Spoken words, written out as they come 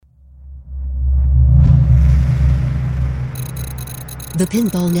The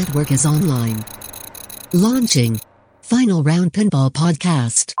Pinball Network is online. Launching Final Round Pinball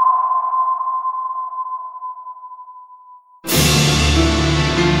Podcast.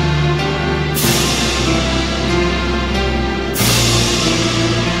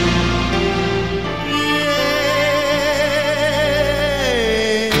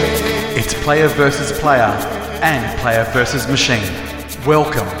 It's player versus player and player versus machine.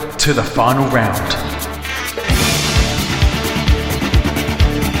 Welcome to the final round.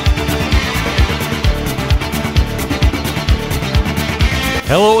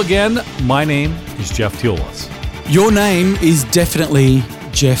 Hello again, my name is Jeff Teolis. Your name is definitely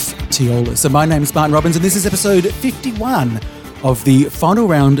Jeff Teolis. So my name is Martin Robbins and this is episode 51 of the Final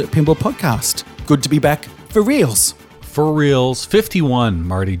Round Pinball Podcast. Good to be back for reals. For reals, 51,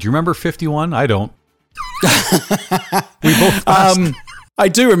 Marty. Do you remember 51? I don't. We both I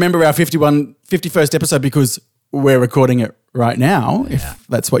do remember our 51st episode because we're recording it right now, if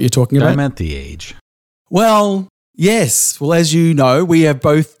that's what you're talking about. I meant the age. Well, yes. Well, as you know, we have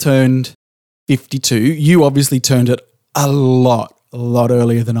both turned 52. You obviously turned it a lot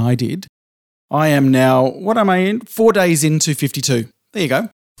earlier than I did. I am now, what am I in? 4 days into 52. There you go.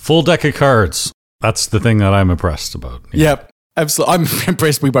 Full deck of cards. That's the thing that I'm impressed about. Yeah. Yep, absolutely. I'm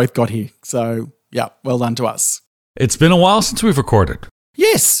impressed we both got here. So, yeah, well done to us. It's been a while since we've recorded.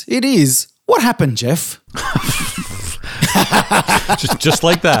 Yes, it is. What happened, Jeff? just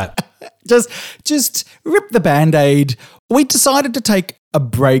like that. Just rip the Band-Aid. We decided to take a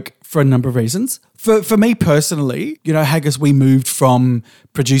break for a number of reasons. For me personally, Haggis, we moved from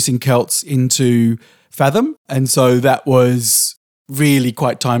producing Celts into Fathom. And so that was really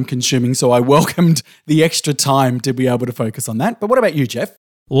quite time consuming. So I welcomed the extra time to be able to focus on that. But what about you, Jeff?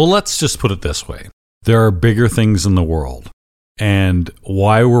 Well, let's just put it this way. There are bigger things in the world. And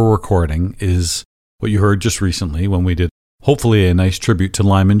why we're recording is what you heard just recently when we did hopefully a nice tribute to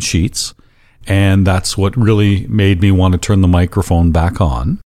Lyman Sheets. And that's what really made me want to turn the microphone back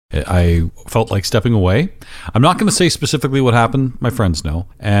on. I felt like stepping away. I'm not going to say specifically what happened. My friends know.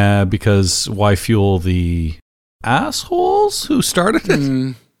 Because why fuel the assholes who started it?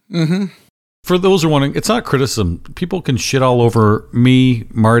 Mm-hmm. For those who are wondering, it's not criticism. People can shit all over me,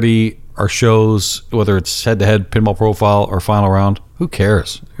 Marty, our shows, whether it's head-to-head, Pinball Profile, or Final Round. Who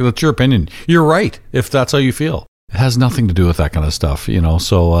cares? That's your opinion. You're right if that's how you feel. It has nothing to do with that kind of stuff,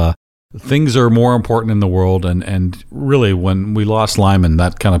 So things are more important in the world, and really, when we lost Lyman,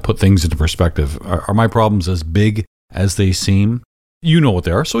 that kind of put things into perspective. Are my problems as big as they seem? You know what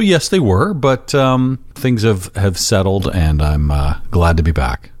they are. So yes, they were, but things have settled, and I'm glad to be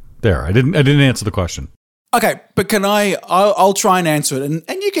back. There, I didn't answer the question. Okay, but I'll try and answer it, and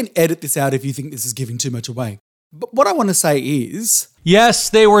you can edit this out if you think this is giving too much away. But what I want to say is... Yes,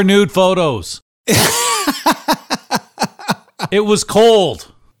 they were nude photos. It was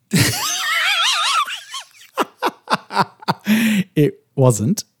cold. It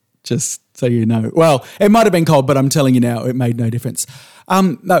wasn't, just so you know. Well, it might have been cold, but I'm telling you now, it made no difference.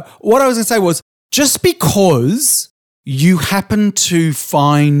 No, what I was going to say was, just because you happen to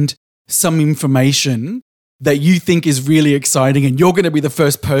find some information that you think is really exciting and you're going to be the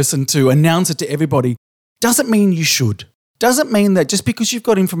first person to announce it to everybody, doesn't mean you should. Doesn't mean that just because you've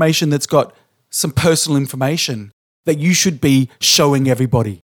got information that's got some personal information that you should be showing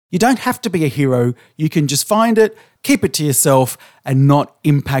everybody. You don't have to be a hero. You can just find it, keep it to yourself, and not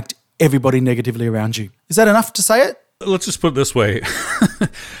impact everybody negatively around you. Is that enough to say it? Let's just put it this way.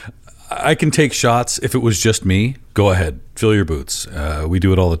 I can take shots if it was just me. Go ahead, fill your boots. We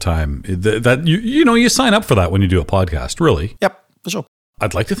do it all the time. You sign up for that when you do a podcast, really. Yep, for sure.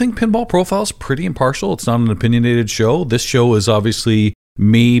 I'd like to think Pinball Profile is pretty impartial. It's not an opinionated show. This show is obviously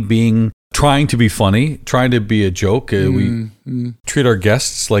me trying to be funny, trying to be a joke. We treat our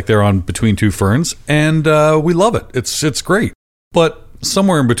guests like they're on Between Two Ferns, and we love it. It's great. But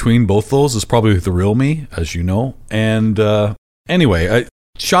somewhere in between both those is probably the real me, as you know. And anyway,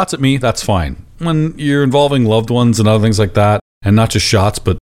 shots at me, that's fine. When you're involving loved ones and other things like that, and not just shots,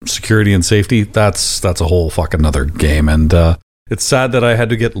 but security and safety, that's a whole fucking other game. And it's sad that I had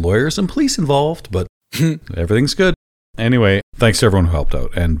to get lawyers and police involved, but everything's good. Anyway, thanks to everyone who helped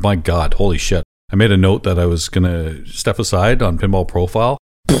out. And my God, holy shit. I made a note that I was going to step aside on Pinball Profile.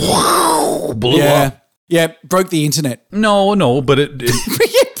 Blew up. Yeah, broke the internet. No, but it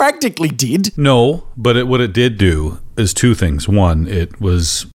You practically did. No, but what it did do is two things. One, it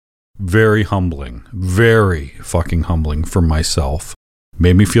was very humbling, very fucking humbling for myself.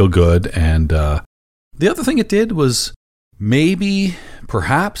 Made me feel good. And the other thing it did was maybe,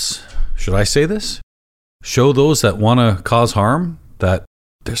 perhaps, should I say this? Show those that want to cause harm that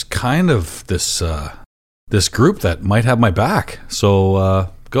there's kind of this this group that might have my back.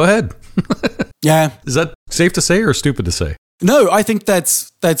 So go ahead. Yeah. Is that safe to say or stupid to say? No, I think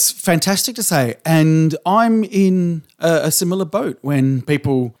that's fantastic to say. And I'm in a similar boat when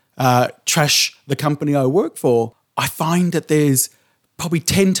people trash the company I work for. I find that there's probably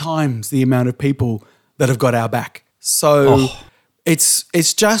 10 times the amount of people that have got our back. So it's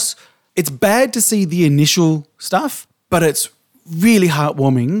bad to see the initial stuff, but it's really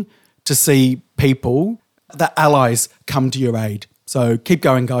heartwarming to see people, the allies, come to your aid. So keep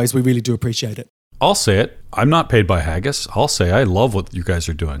going, guys. We really do appreciate it. I'll say it. I'm not paid by Haggis. I'll say I love what you guys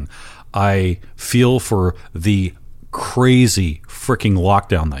are doing. I feel for the crazy freaking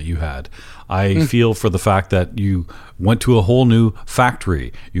lockdown that you had. I feel for the fact that you went to a whole new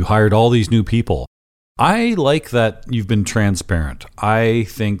factory. You hired all these new people. I like that you've been transparent. I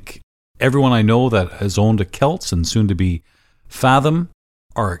think everyone I know that has owned a Celts and soon to be Fathom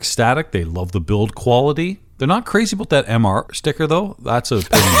are ecstatic. They love the build quality. They're not crazy about that MR sticker though. That's a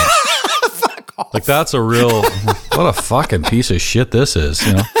like that's a real what a fucking piece of shit this is.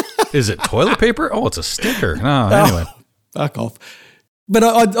 You know, is it toilet paper? Oh, it's a sticker. No, anyway, fuck off. But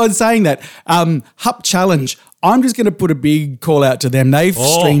on saying that, Hup Challenge, I'm just going to put a big call out to them. They've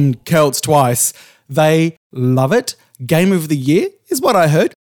streamed Celts twice. They love it. Game of the year is what I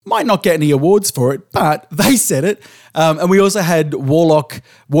heard. Might not get any awards for it, but they said it. And we also had Warlock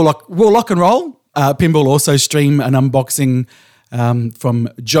and Roll. Pinball also stream an unboxing from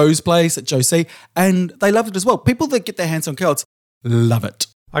Joe's place at Joe C, and they loved it as well. People that get their hands on Celts love it.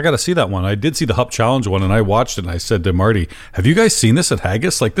 I got to see that one. I did see the Hup Challenge one, and I watched it, and I said to Marty, have you guys seen this at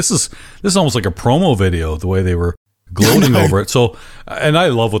Haggis? Like, this is almost like a promo video, the way they were gloating over it. So, and I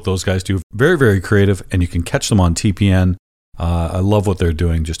love what those guys do. Very, very creative, and you can catch them on TPN. I love what they're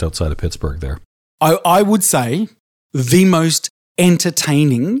doing just outside of Pittsburgh there. I would say the most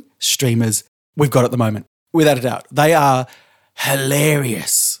entertaining streamers we've got at the moment, without a doubt. They are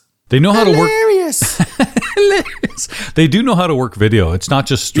hilarious. They know how to work. Hilarious. They do know how to work video. It's not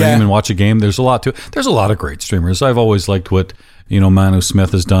just stream and watch a game. There's a lot to it. There's a lot of great streamers. I've always liked what, Manu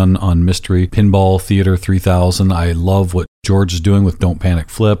Smith has done on Mystery Pinball Theater 3000. I love what George is doing with Don't Panic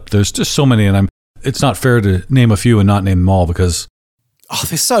Flip. There's just so many, and it's not fair to name a few and not name them all because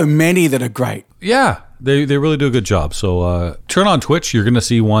there's so many that are great. Yeah, they really do a good job. So turn on Twitch. You're going to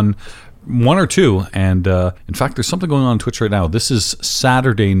see one or two. And in fact, there's something going on Twitch right now. This is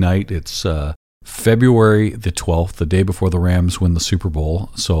Saturday night. It's February the 12th, the day before the Rams win the Super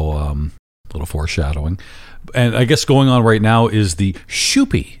Bowl. So a little foreshadowing. And I guess going on right now is the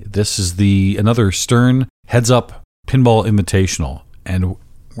Shoopy. This is another Stern Heads Up Pinball Invitational. And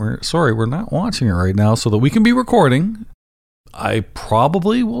we're not watching it right now so that we can be recording. I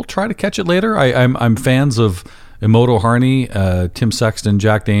probably will try to catch it later. I'm fans of Emoto Harney, Tim Sexton,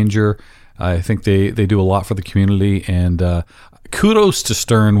 Jack Danger. I think they do a lot for the community. And kudos to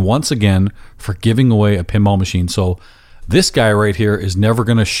Stern once again for giving away a pinball machine. So this guy right here is never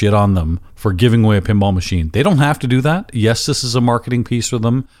going to shit on them for giving away a pinball machine. They don't have to do that. Yes, this is a marketing piece for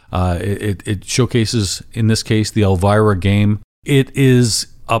them. It showcases, in this case, the Elvira game. It is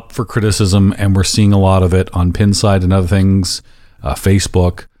up for criticism, and we're seeing a lot of it on Pinside and other things,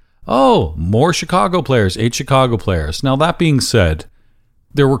 Facebook. Oh, more Chicago players, 8 Chicago players. Now, that being said,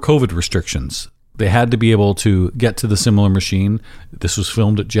 there were COVID restrictions. They had to be able to get to the similar machine. This was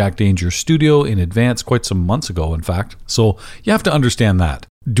filmed at Jack Danger's studio in advance, quite some months ago, in fact. So you have to understand that.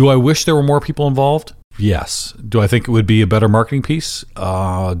 Do I wish there were more people involved? Yes. Do I think it would be a better marketing piece?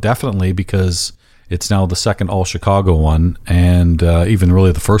 Definitely, because it's now the second all-Chicago one, and even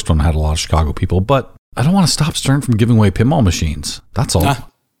really the first one had a lot of Chicago people. But I don't want to stop Stern from giving away pinball machines. That's all.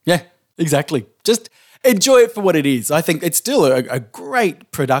 Yeah, exactly. Just enjoy it for what it is. I think it's still a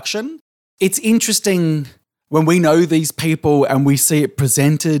great production. It's interesting when we know these people and we see it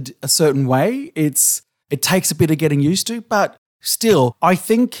presented a certain way. It takes a bit of getting used to, but still, I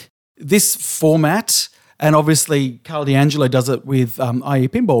think this format, and obviously Carl D'Angelo does it with IE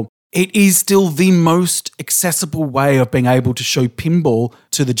Pinball, it is still the most accessible way of being able to show pinball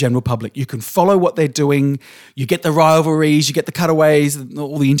to the general public. You can follow what they're doing. You get the rivalries, you get the cutaways,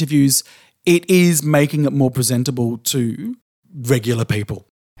 all the interviews. It is making it more presentable to regular people.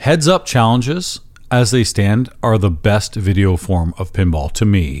 Heads Up challenges, as they stand, are the best video form of pinball to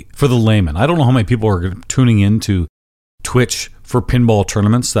me, for the layman. I don't know how many people are tuning into Twitch for pinball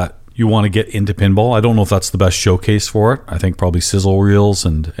tournaments that you want to get into pinball. I don't know if that's the best showcase for it. I think probably sizzle reels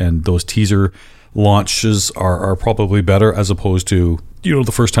and those teaser launches are probably better as opposed to,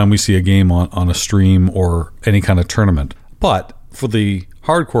 the first time we see a game on a stream or any kind of tournament. But for the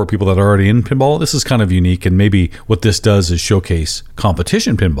hardcore people that are already in pinball, this is kind of unique, and maybe what this does is showcase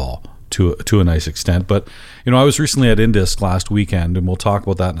competition pinball to a nice extent. But, I was recently at Indisc last weekend, and we'll talk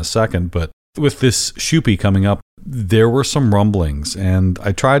about that in a second. But with this Shoopy coming up, there were some rumblings, and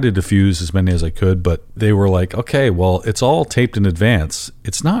I tried to diffuse as many as I could, but they were like, okay, well, it's all taped in advance.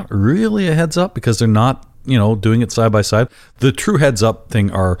 It's not really a heads up because they're not, doing it side by side. The true heads up thing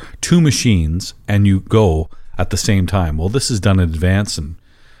are two machines and you go at the same time. Well, this is done in advance, and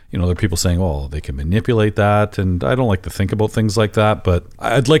there are people saying, well, they can manipulate that, and I don't like to think about things like that, but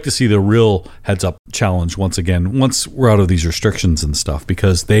I'd like to see the real heads-up challenge once again, once we're out of these restrictions and stuff,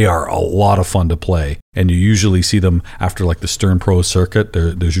 because they are a lot of fun to play, and you usually see them after like the Stern Pro circuit.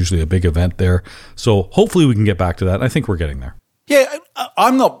 There's usually a big event there, so hopefully we can get back to that. I think we're getting there. Yeah,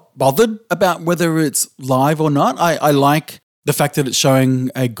 I'm not bothered about whether it's live or not. I like the fact that it's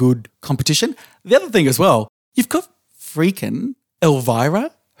showing a good competition. The other thing as well, you've got freaking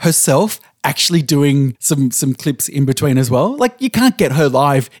Elvira herself actually doing some clips in between as well. Like, you can't get her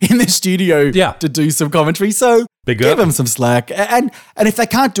live in the studio to do some commentary. So give them some slack. And if they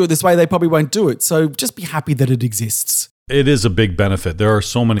can't do it this way, they probably won't do it. So just be happy that it exists. It is a big benefit. There are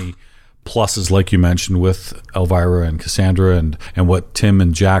so many pluses, like you mentioned, with Elvira and Cassandra and what Tim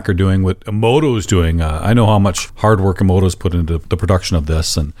and Jack are doing, what Emoto's doing. I know how much hard work Emoto's put into the production of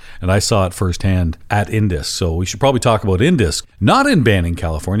this, and I saw it firsthand at Indisc. So we should probably talk about Indisc, not in Banning,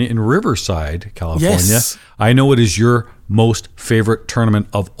 California, in Riverside, California. Yes. I know it is your most favorite tournament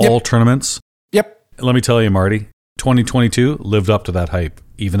of all tournaments. Yep. Let me tell you, Marty, 2022 lived up to that hype,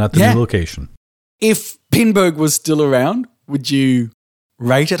 even at the new location. If Pinburg was still around, would you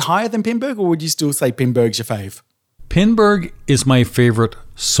rate it higher than Pinburg, or would you still say Pinburg's your fave? Pinburg is my favorite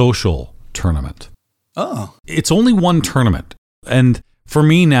social tournament. Oh. It's only one tournament. And for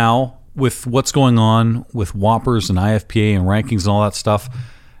me now, with what's going on with Whoppers and IFPA and rankings and all that stuff,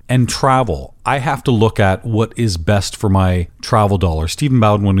 and travel, I have to look at what is best for my travel dollar. Stephen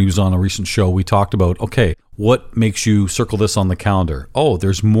Bowden, when he was on a recent show, we talked about, okay, what makes you circle this on the calendar? Oh,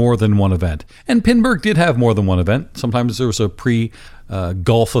 there's more than one event. And Pinburg did have more than one event. Sometimes there was a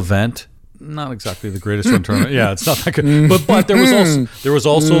pre-golf event. Not exactly the greatest run tournament. Yeah, it's not that good. But there was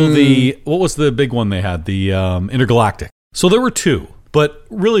also the, what was the big one they had? The Intergalactic. So there were two. But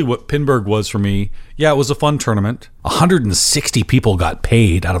really what Pinburg was for me, it was a fun tournament. 160 people got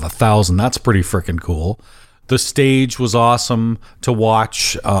paid out of 1,000. That's pretty freaking cool. The stage was awesome to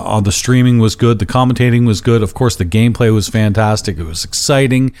watch. On the streaming was good. The commentating was good. Of course, the gameplay was fantastic. It was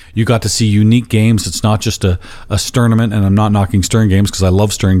exciting. You got to see unique games. It's not just a Sternament, and I'm not knocking Stern games because I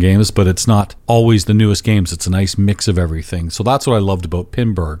love Stern games, but it's not always the newest games. It's a nice mix of everything. So that's what I loved about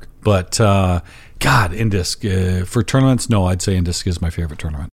Pinburg. But God, Indisc, for tournaments, no, I'd say Indisc is my favorite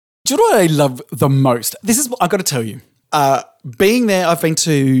tournament. Do you know what I love the most? This is what I've got to tell you. Being there, I've been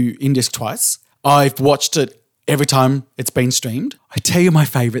to Indisc twice. I've watched it every time it's been streamed. I tell you my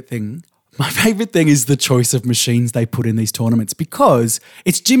favorite thing. My favorite thing is the choice of machines they put in these tournaments, because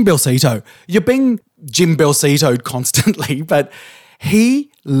it's Jim Belsito. You're being Jim Belsito'd constantly, but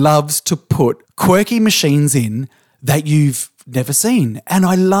he loves to put quirky machines in that you've never seen. And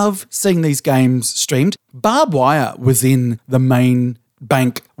I love seeing these games streamed. Barbed Wire was in the main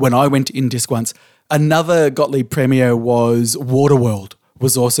bank when I went to Indisc once. Another Gottlieb premiere was Waterworld,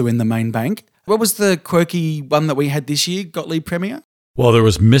 was also in the main bank. What was the quirky one that we had this year, Gottlieb premiere? Well, there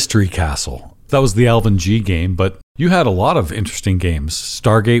was Mystery Castle. That was the Alvin G game, but you had a lot of interesting games.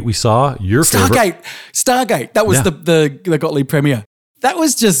 Stargate we saw, your favorite. Stargate. That was the Gottlieb premiere. That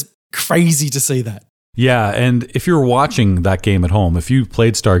was just crazy to see that. Yeah, and if you're watching that game at home, if you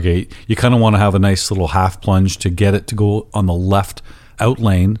played Stargate, you kind of want to have a nice little half plunge to get it to go on the left out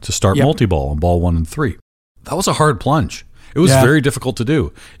lane to start multi-ball on ball 1 and 3. That was a hard plunge. It was very difficult to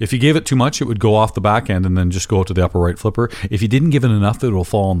do. If you gave it too much, it would go off the back end and then just go to the upper right flipper. If you didn't give it enough, it will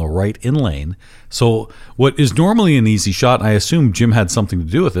fall on the right in lane. So what is normally an easy shot, and I assume Jim had something to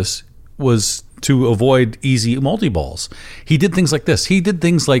do with this, was to avoid easy multi-balls. He did things like this. He did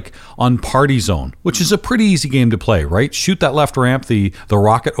things like on Party Zone, which is a pretty easy game to play, right? Shoot that left ramp, the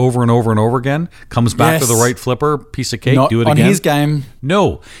rocket over and over and over again, comes back to the right flipper, piece of cake, do it again. On his game.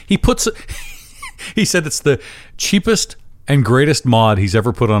 No. He said it's the cheapest and greatest mod he's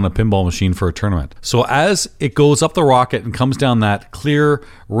ever put on a pinball machine for a tournament. So as it goes up the rocket and comes down that clear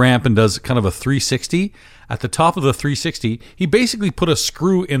ramp and does kind of a 360, at the top of the 360, he basically put a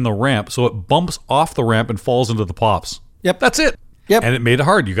screw in the ramp so it bumps off the ramp and falls into the pops. Yep. That's it. Yep. And it made it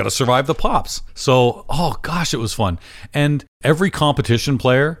hard. You got to survive the pops. So, oh gosh, it was fun. And every competition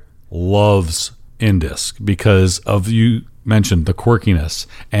player loves Indisc because of, you mentioned, the quirkiness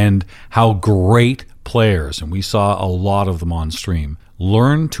and how great players, and we saw a lot of them on stream,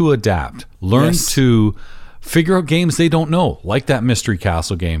 learn to adapt, learn to figure out games they don't know, like that Mystery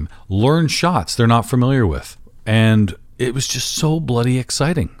Castle game, learn shots they're not familiar with. And it was just so bloody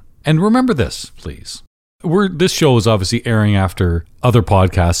exciting. And remember this, please. This show is obviously airing after other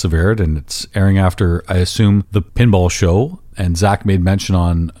podcasts have aired, and it's airing after, I assume, the Pinball show. And Zach made mention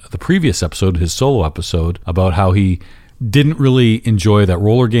on the previous episode, his solo episode, about how he didn't really enjoy that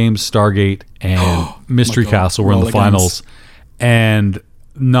Roller Games, Stargate, and Mystery Castle were in the finals. And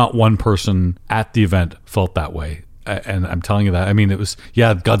not one person at the event felt that way. And I'm telling you that. I mean, it was,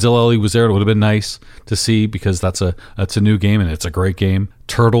 Godzilla Ellie was there. It would have been nice to see because that's a new game and it's a great game.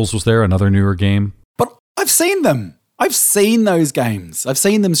 Turtles was there, another newer game. But I've seen them. I've seen those games. I've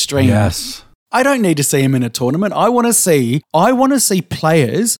seen them streamed. Yes. I don't need to see them in a tournament. I want to see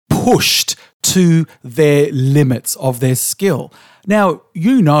players pushed to their limits of their skill. Now,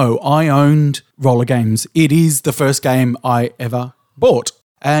 I owned Roller Games. It is the first game I ever bought.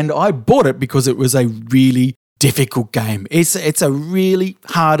 And I bought it because it was a really difficult game. It's a really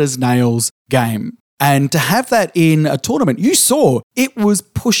hard as nails game. And to have that in a tournament, you saw it was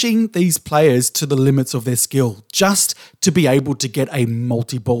pushing these players to the limits of their skill just to be able to get a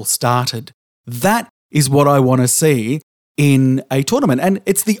multi-ball started. That is what I want to see in a tournament. And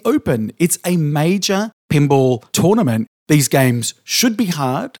it's the Open. It's a major pinball tournament. These games should be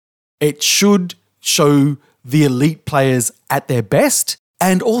hard. It should show the elite players at their best.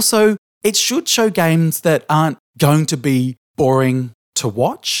 And also, it should show games that aren't going to be boring to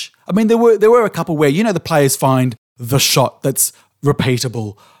watch. I mean, there were a couple where, the players find the shot that's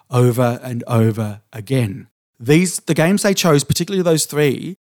repeatable over and over again. The games they chose, particularly those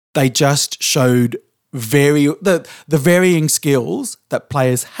three, they just showed the varying skills that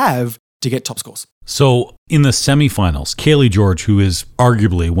players have to get top scores. So in the semifinals, Kaylee George, who is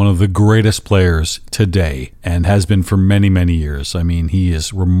arguably one of the greatest players today and has been for many, many years. I mean, he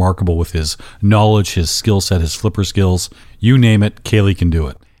is remarkable with his knowledge, his skill set, his flipper skills. You name it, Kaylee can do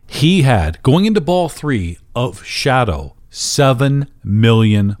it. He had, going into ball 3 of Shadow, 7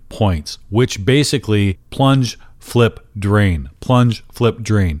 million points, which basically plunge, flip, drain.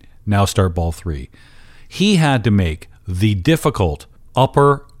 Now start ball 3. He had to make the difficult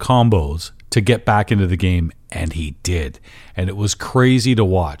upper combos to get back into the game, and he did. And it was crazy to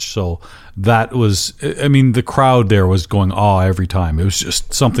watch. So that was, the crowd there was going every time. It was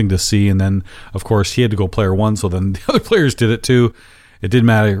just something to see. And then, of course, he had to go player 1, so then the other players did it too. It didn't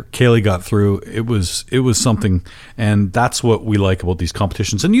matter. Kaylee got through. It was something, and that's what we like about these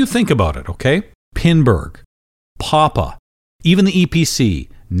competitions. And you think about it, okay? Pinburg, Papa, even the EPC,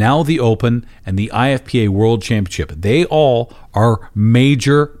 now the Open, and the IFPA World Championship. They all are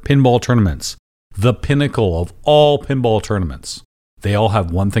major pinball tournaments, the pinnacle of all pinball tournaments. They all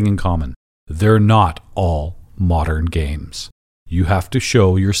have one thing in common. They're not all modern games. You have to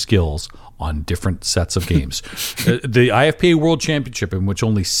show your skills on different sets of games. The IFPA World Championship, in which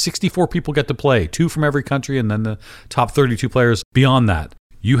only 64 people get to play, 2 from every country, and then the top 32 players. Beyond that,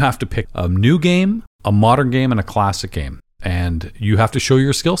 you have to pick a new game, a modern game, and a classic game. And you have to show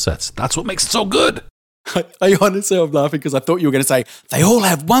your skill sets. That's what makes it so good. I honestly, I'm laughing because I thought you were going to say, they all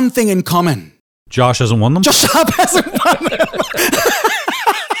have one thing in common. Josh hasn't won them? Josh Sharp hasn't won them.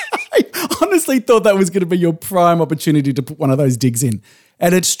 I honestly thought that was going to be your prime opportunity to put one of those digs in.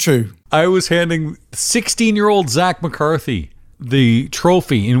 And it's true. I was handing 16-year-old Zach McCarthy the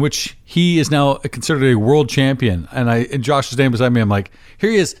trophy in which he is now considered a world champion. And Josh's name beside me. I'm like,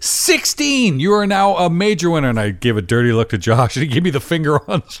 here he is, 16. You are now a major winner. And I gave a dirty look to Josh, and he gave me the finger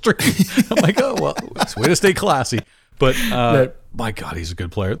on the stream. I'm like, oh, well, it's a way to stay classy. But my God, he's a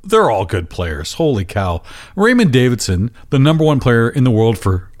good player. They're all good players. Holy cow. Raymond Davidson, the number 1 player in the world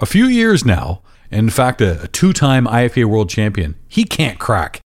for a few years now. In fact, a 2-time IFPA world champion. He can't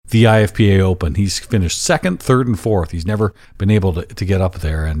crack the IFPA Open. He's finished 2nd, 3rd, and 4th. He's never been able to get up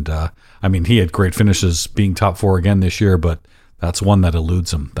there. And he had great finishes being top 4 again this year, but that's one that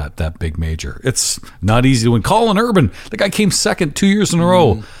eludes him, that big major. It's not easy to win. Colin Urban, the guy came 2nd 2 years in a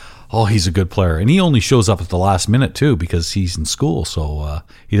row. Oh, he's a good player. And he only shows up at the last minute, too, because he's in school. So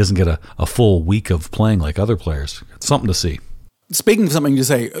he doesn't get a full week of playing like other players. It's something to see. Speaking of something to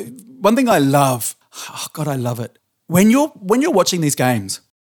say, one thing I love, I love it. When you're watching these games,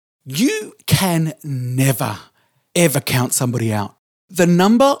 you can never, ever count somebody out. The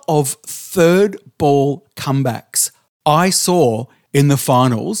number of third ball comebacks I saw in the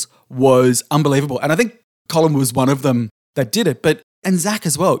finals was unbelievable. And I think Colin was one of them that did it. And Zach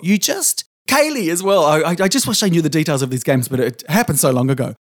as well. Kaylee as well. I just wish I knew the details of these games, but it happened so long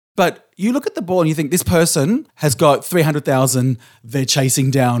ago. But you look at the ball and you think this person has got 300,000, they're chasing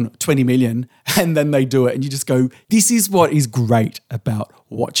down 20 million, and then they do it. And you just go, this is what is great about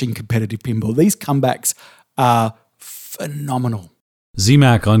watching competitive pinball. These comebacks are phenomenal.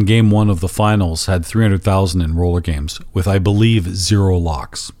 ZMAC on game one of the finals had 300,000 in roller games with, I believe, 0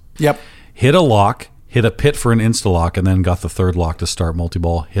 locks. Yep. Hit a lock, hit a pit for an insta-lock, and then got the third lock to start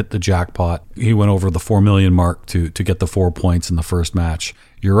multi-ball, hit the jackpot. He went over the 4 million mark to get the 4 points in the first match.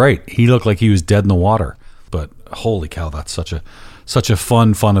 You're right. He looked like he was dead in the water. But holy cow, that's such a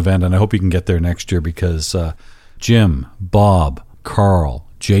fun event, and I hope you can get there next year because Jim, Bob, Carl,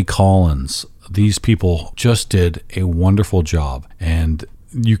 Jay Collins, these people just did a wonderful job, and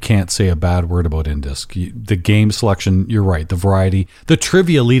you can't say a bad word about Indisc. The game selection, you're right, the variety, the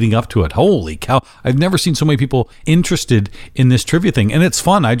trivia leading up to it. Holy cow. I've never seen so many people interested in this trivia thing, and it's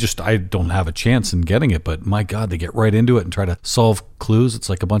fun. I don't have a chance in getting it, but my God, they get right into it and try to solve clues. It's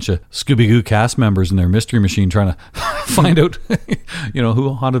like a bunch of Scooby-Doo cast members in their mystery machine trying to find out, who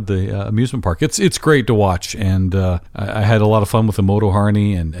haunted the amusement park. It's great to watch, and I had a lot of fun with Emoto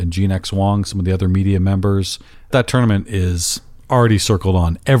Harney and Gene X Wong, some of the other media members. That tournament is already circled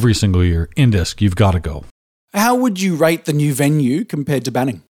on every single year. Indisc, you've got to go. How would you rate the new venue compared to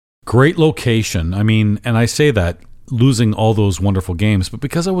Banning? Great location. I mean, and I say that losing all those wonderful games, but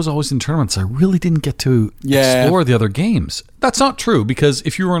because I was always in tournaments, I really didn't get to explore the other games. That's not true, because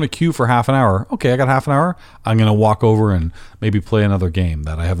if you were in a queue for half an hour, okay, I got half an hour, I'm going to walk over and maybe play another game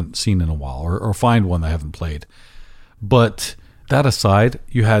that I haven't seen in a while, or find one that I haven't played. But that aside,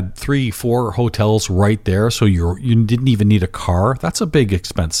 you had 3-4 hotels right there, so you didn't even need a car. That's a big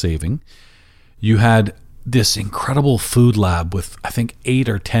expense saving. You had this incredible food lab with, I think, 8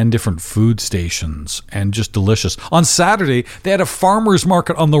 or 10 different food stations, and just delicious. On Saturday, they had a farmer's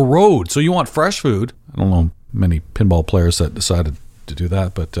market on the road, so you want fresh food. I don't know many pinball players that decided to do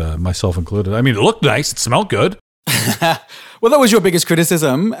that, but myself included. I mean, it looked nice. It smelled good. Well, that was your biggest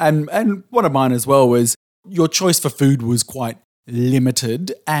criticism, and one of mine as well was your choice for food was quite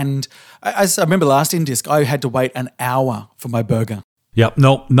limited, and as I remember last Indisc, I had to wait an hour for my burger. Yep,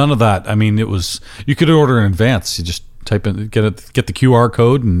 no, none of that. I mean, you could order in advance. You just type in, get the QR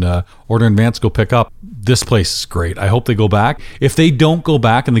code and order in advance, go pick up. This place is great. I hope they go back. If they don't go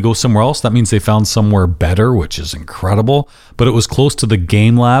back and they go somewhere else, that means they found somewhere better, which is incredible. But it was close to the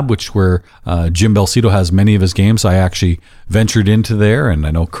game lab, where Jim Belcito has many of his games. I actually ventured into there, and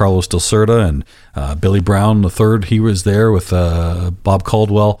I know Carlos Del Cerda and Billy Brown III, he was there with Bob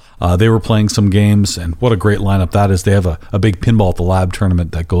Caldwell. They were playing some games, and what a great lineup that is. They have a big pinball at the lab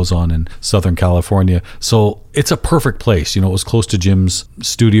tournament that goes on in Southern California. So it's a perfect place. It was close to Jim's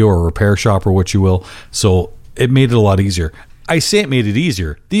studio or repair shop or what you will. So it made it a lot easier. I say it made it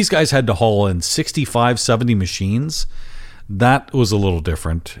easier. These guys had to haul in 65, 70 machines. That was a little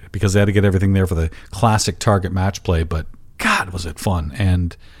different because they had to get everything there for the classic target match play. But God, was it fun.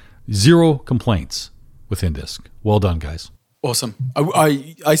 And 0 complaints with Indisc. Well done, guys. Awesome.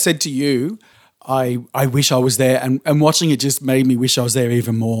 I said to you, I wish I was there, and watching it just made me wish I was there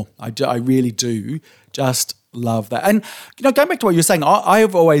even more. I really do just love that. And going back to what you're saying, I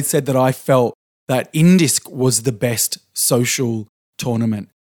have always said that I felt that Indisc was the best social tournament.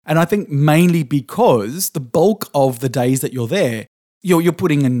 And I think mainly because the bulk of the days that you're there, you're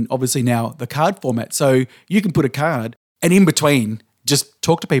putting in, obviously now, the card format. So you can put a card and in between just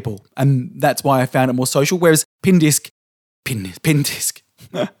talk to people. And that's why I found it more social. Whereas Pinball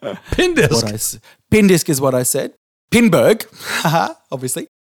is what I said. Pinburg, obviously.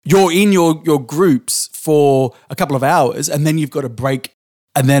 You're in your groups for a couple of hours, and then you've got a break,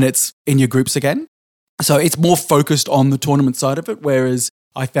 and then it's in your groups again. So it's more focused on the tournament side of it, whereas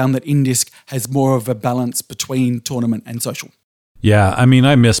I found that Indisc has more of a balance between tournament and social. Yeah, I mean,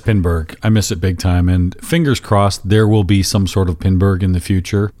 I miss Pinburg. I miss it big time, and fingers crossed there will be some sort of Pinburg in the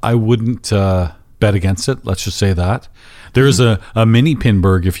future. I wouldn't bet against it, let's just say that. There's a mini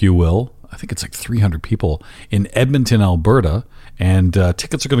Pinburg, if you will. I think it's like 300 people in Edmonton, Alberta, and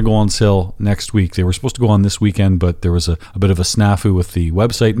tickets are going to go on sale next week. They were supposed to go on this weekend, but there was a bit of a snafu with the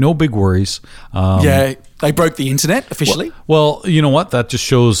website. No big worries. Yeah, they broke the internet officially. Well, you know what? That just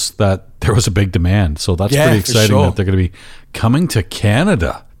shows that there was a big demand. So that's pretty exciting that they're going to be coming to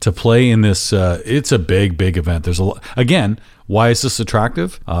Canada to play in this. It's a big event. There's a lot. Again, why is this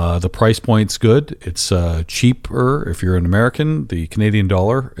attractive? The price point's good. It's cheaper if you're an American. The Canadian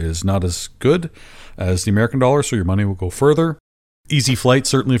dollar is not as good as the American dollar, so your money will go further. Easy flights,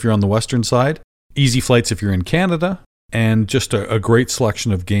 certainly if you're on the western side. Easy flights if you're in Canada. And just a great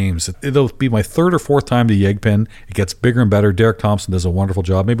selection of games. It'll be my 3rd or 4th time to Yegpin. It gets bigger and better. Derek Thompson does a wonderful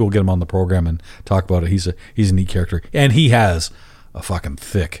job. Maybe we'll get him on the program and talk about it. He's a neat character. And he has a fucking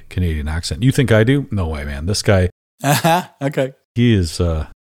thick Canadian accent. You think I do? No way, man. This guy... Okay. He is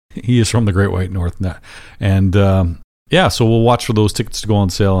from the Great White North. And so we'll watch for those tickets to go on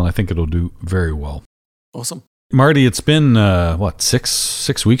sale, and I think it'll do very well. Awesome. Marty, it's been,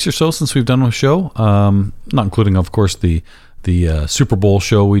 six weeks or so since we've done a show. Not including, of course, the Super Bowl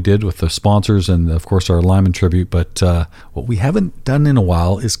show we did with the sponsors and, of course, our Lyman tribute. But what we haven't done in a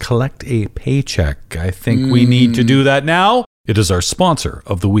while is collect a paycheck. I think we need to do that now. It is our sponsor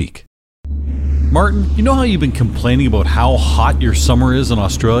of the week. Martin, you know how you've been complaining about how hot your summer is in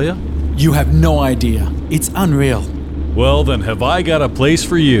Australia? You have no idea. It's unreal. Well, then have I got a place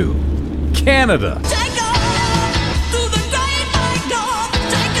for you. Canada. Take off through the great white north.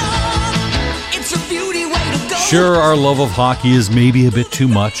 Take off. It's a beauty way to go. Sure, our love of hockey is maybe a bit too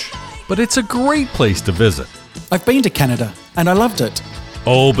much, but it's a great place to visit. I've been to Canada, and I loved it.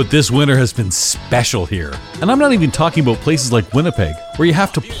 Oh, but this winter has been special here. And I'm not even talking about places like Winnipeg, where you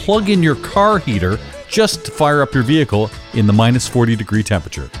have to plug in your car heater just to fire up your vehicle in the minus 40-degree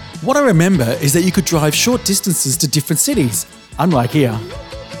temperature. What I remember is that you could drive short distances to different cities, unlike here.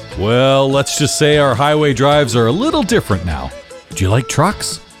 Well, let's just say our highway drives are a little different now. Do you like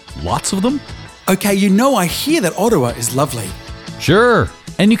trucks? Lots of them? Okay, I hear that Ottawa is lovely. Sure.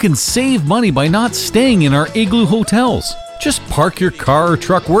 And you can save money by not staying in our igloo hotels. Just park your car or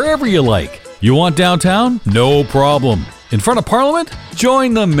truck wherever you like. You want downtown? No problem. In front of Parliament?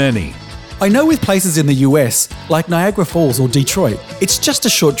 Join the many. I know with places in the US, like Niagara Falls or Detroit, it's just a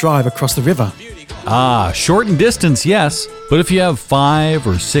short drive across the river. Ah, short in distance, yes. But if you have 5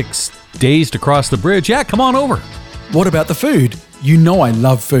 or 6 days to cross the bridge, yeah, come on over. What about the food? You know I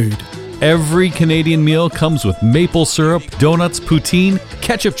love food. Every Canadian meal comes with maple syrup, donuts, poutine,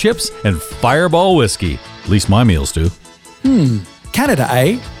 ketchup chips, and Fireball whiskey. At least my meals do. Canada,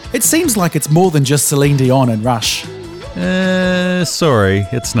 eh? It seems like it's more than just Celine Dion and Rush. Sorry,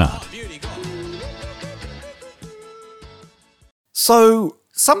 it's not. So,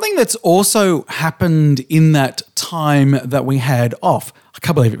 something that's also happened in that time that we had off, I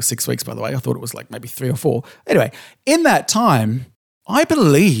can't believe it was 6 weeks, by the way. I thought it was like maybe 3 or 4. Anyway, in that time, I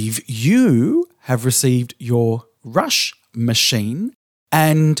believe you have received your Rush machine,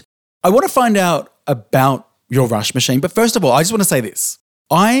 and I want to find out about your Rush machine. But first of all, I just want to say this.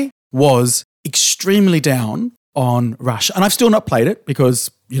 I was extremely down on Rush, and I've still not played it because,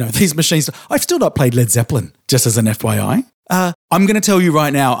 these machines, I've still not played Led Zeppelin, just as an FYI. I'm going to tell you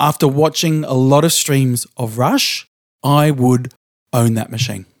right now, after watching a lot of streams of Rush, I would own that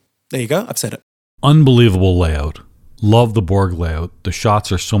machine. There you go. I've said it. Unbelievable layout. Love the Borg layout. The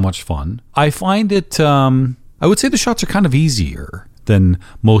shots are so much fun. I find it, I would say the shots are kind of easier than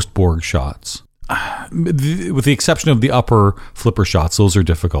most Borg shots. With the exception of the upper flipper shots, those are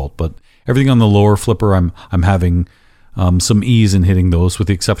difficult. But everything on the lower flipper, I'm having some ease in hitting those, with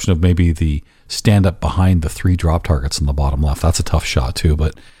the exception of maybe the stand-up behind the 3 drop targets on the bottom left. That's a tough shot too.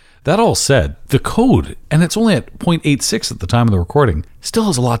 But that all said, the code, and it's only at 0.86 at the time of the recording, still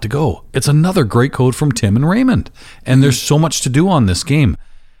has a lot to go. It's another great code from Tim and Raymond. And there's so much to do on this game.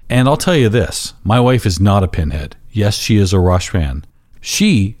 And I'll tell you this, my wife is not a pinhead. Yes, she is a Rush fan.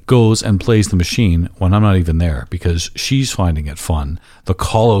 She goes and plays the machine when I'm not even there because she's finding it fun. The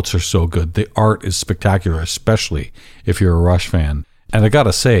callouts are so good. The art is spectacular, especially if you're a Rush fan. And I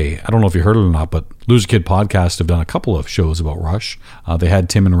gotta say, I don't know if you heard it or not, but Loser Kid Podcast have done a couple of shows about Rush. They had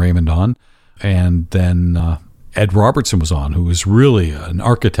Tim and Raymond on, and then Ed Robertson was on, who was really an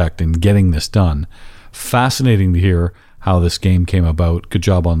architect in getting this done. Fascinating to hear how this game came about. Good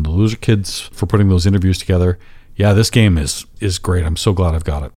job on the Loser Kids for putting those interviews together. Yeah, this game is great. I'm so glad I've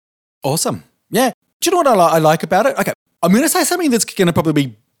got it. Awesome. Yeah. Do you know what I like about it? Okay, I'm going to say something that's going to probably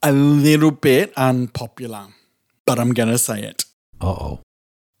be a little bit unpopular, but I'm going to say it. Uh-oh.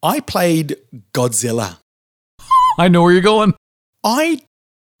 I played Godzilla. I know where you're going. I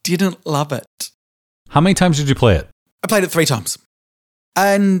didn't love it. How many times did you play it? I played it 3 times.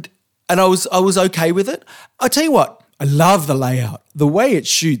 And I was okay with it. I tell you what, I love the layout. The way it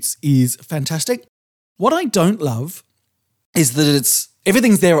shoots is fantastic. What I don't love is that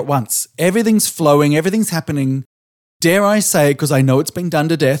everything's there at once. Everything's flowing, everything's happening. Dare I say, because I know it's been done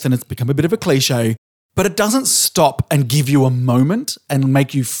to death and it's become a bit of a cliche, but it doesn't stop and give you a moment and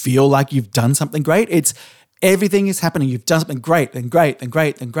make you feel like you've done something great. It's everything is happening. You've done something great, then great, then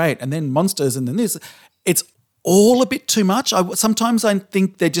great, then great, and then monsters, and then this. It's all a bit too much. Sometimes I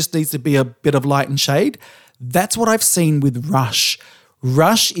think there just needs to be a bit of light and shade. That's what I've seen with Rush.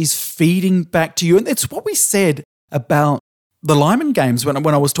 Rush is feeding back to you. And it's what we said about the Lyman games when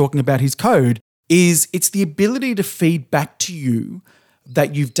I was talking about his code, is it's the ability to feed back to you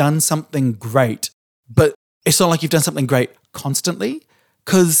that you've done something great. But it's not like you've done something great constantly,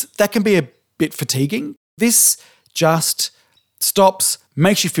 because that can be a bit fatiguing. This just stops,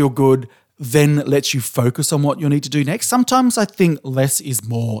 makes you feel good, then lets you focus on what you'll need to do next. Sometimes I think less is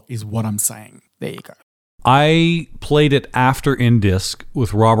more is what I'm saying. There you go. I played it after in disc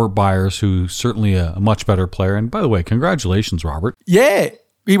with Robert Byers, who's certainly a much better player. And by the way, congratulations, Robert. Yeah,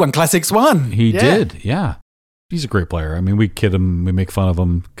 he won Classics 1. He did, yeah. He's a great player. I mean, we kid him, we make fun of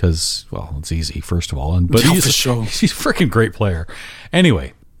him because, well, it's easy, first of all. But Yeah, he's for sure. He's a freaking great player.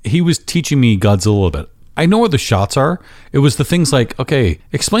 Anyway, he was teaching me Godzilla a little bit. I know where the shots are. It was the things like, okay,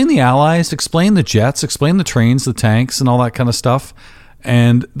 explain the Allies, explain the jets, explain the trains, the tanks, and all that kind of stuff.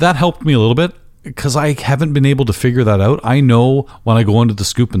 And that helped me a little bit because I haven't been able to figure that out. I know when I go into the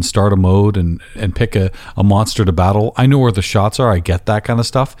scoop and start a mode and pick a monster to battle, I know where the shots are. I get that kind of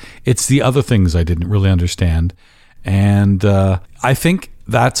stuff. It's the other things I didn't really understand. And I think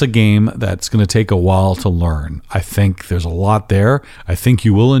that's a game that's going to take a while to learn. I think there's a lot there. I think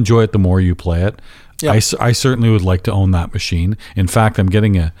you will enjoy it the more you play it. Yeah. I certainly would like to own that machine. In fact, I'm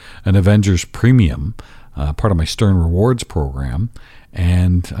getting an Avengers Premium, part of my Stern Rewards program,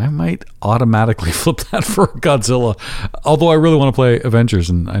 and I might automatically flip that for Godzilla. Although I really want to play Avengers,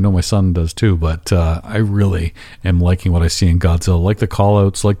 and I know my son does too, but I really am liking what I see in Godzilla. Like the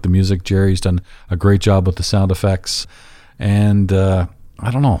call-outs, like the music. Jerry's done a great job with the sound effects. And I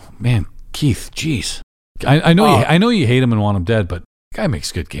don't know. Man, Keith, geez. I know you hate him and want him dead, but the guy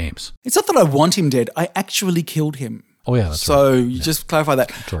makes good games. It's not that I want him dead. I actually killed him. Oh, yeah, that's so right. you just clarify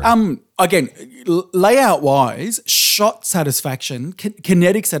that. Right. Again, layout-wise, shot satisfaction,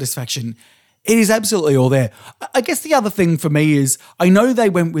 kinetic satisfaction, it is absolutely all there. I guess the other thing for me is I know they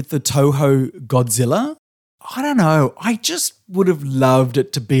went with the Toho Godzilla. I don't know. I just would have loved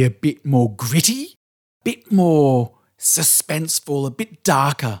it to be a bit more gritty, a bit more suspenseful, a bit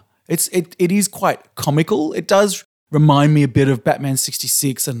darker. It is quite comical. It does remind me a bit of Batman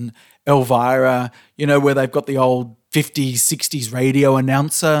 66 and Elvira, where they've got the old 50s, 60s radio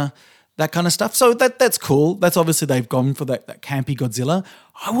announcer, that kind of stuff. So that's cool. That's obviously they've gone for that campy Godzilla.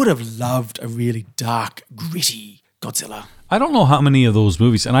 I would have loved a really dark, gritty Godzilla. I don't know how many of those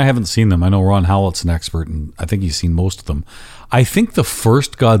movies, and I haven't seen them. I know Ron Howlett's an expert, and I think he's seen most of them. I think the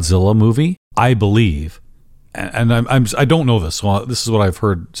first Godzilla movie, I believe, and I don't know this, so this is what I've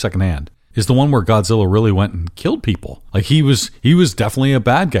heard secondhand, is the one where Godzilla really went and killed people. Like he was definitely a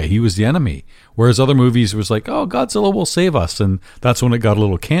bad guy. He was the enemy. Whereas other movies, it was like, oh, Godzilla will save us, and that's when it got a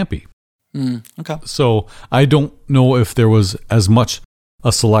little campy. Okay. So I don't know if there was as much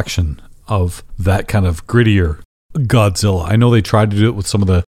a selection of that kind of grittier Godzilla. I know they tried to do it with some of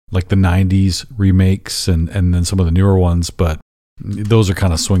the 90s remakes and then some of the newer ones, but those are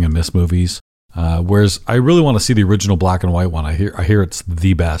kind of swing and miss movies. Whereas I really want to see the original black and white one. I hear it's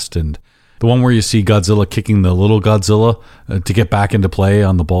the best, and the one where you see Godzilla kicking the little Godzilla to get back into play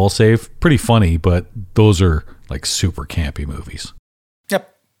on the ball save, pretty funny, but those are like super campy movies.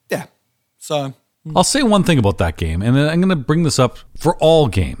 Yep. Yeah. So I'll say one thing about that game, and then I'm going to bring this up for all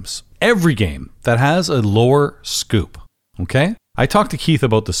games. Every game that has a lower scoop, okay? I talked to Keith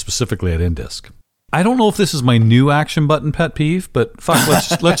about this specifically at Indisc. I don't know if this is my new action button pet peeve, but fuck,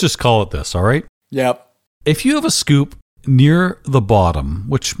 let's just call it this, all right? Yep. If you have a scoop near the bottom,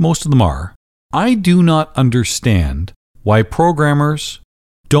 which most of them are, I do not understand why programmers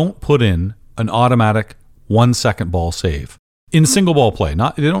don't put in an automatic 1 second ball save. In single ball play,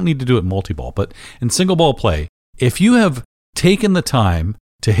 they don't need to do it multi-ball, but in single ball play, if you have taken the time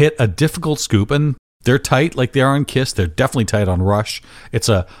to hit a difficult scoop, and they're tight like they are on Kiss, they're definitely tight on Rush. It's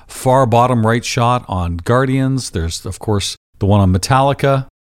a far bottom right shot on Guardians. There's, of course, the one on Metallica.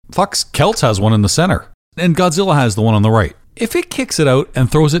 Celts has one in the center, and Godzilla has the one on the right. If it kicks it out and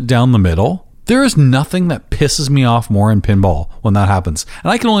throws it down the middle, there is nothing that pisses me off more in pinball when that happens.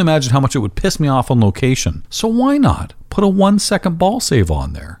 And I can only imagine how much it would piss me off on location. So why not put a 1 second ball save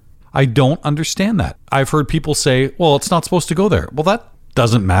on there? I don't understand that. I've heard people say, well, it's not supposed to go there. Well, that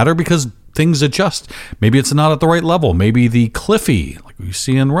doesn't matter because things adjust. Maybe it's not at the right level. Maybe the Cliffy, like we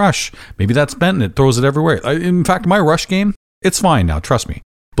see in Rush, maybe that's bent and it throws it everywhere. In fact, my Rush game, it's fine now, trust me.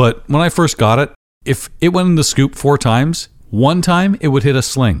 But when I first got it, if it went in the scoop 4 times, one time it would hit a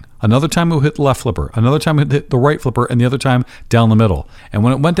sling, another time it would hit the left flipper, another time it would hit the right flipper, and the other time down the middle. And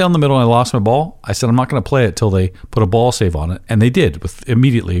when it went down the middle and I lost my ball, I said I'm not going to play it till they put a ball save on it. And they did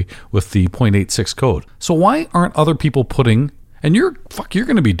immediately with the 0.86 code. So why aren't other people putting, and you're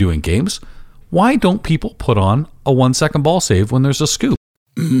going to be doing games, why don't people put on a 1 second ball save when there's a scoop?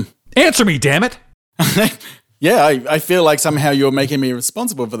 Answer me, damn it! Yeah, I feel like somehow you're making me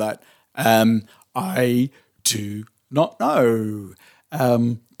responsible for that. I do not know.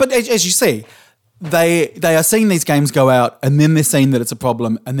 But as you see, they are seeing these games go out and then they're seeing that it's a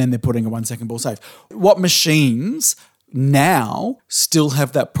problem and then they're putting a 1 second ball save. What machines now still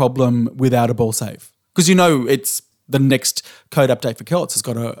have that problem without a ball save? Because it's the next code update for Celts has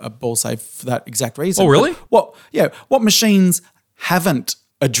got a ball save for that exact reason. Oh, really? But what machines haven't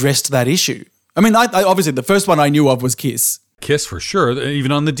addressed that issue? I mean, I obviously the first one I knew of was Kiss. Kiss for sure.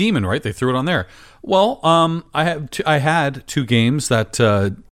 Even on the Demon, right? They threw it on there. Well, I had 2 games that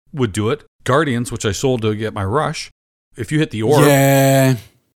would do it. Guardians, which I sold to get my Rush. If you hit the orb,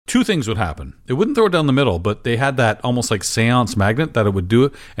 2 things would happen. It wouldn't throw it down the middle, but they had that almost like seance magnet that it would do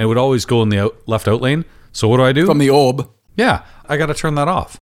it, and it would always go in the left out lane. So what do? From the orb. Yeah, I got to turn that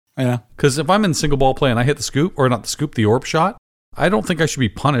off. Yeah. Because if I'm in single ball play and I hit the scoop, or not the scoop, the orb shot, I don't think I should be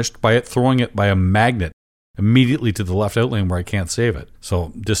punished by it throwing it by a magnet immediately to the left out lane where I can't save it.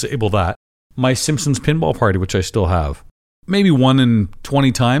 So disable that. My Simpsons Pinball Party, which I still have, maybe 1 in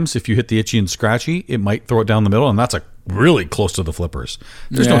 20 times, if you hit the itchy and scratchy, it might throw it down the middle, and that's really close to the flippers.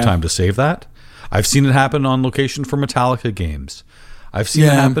 There's no time to save that. I've seen it happen on location for Metallica games. I've seen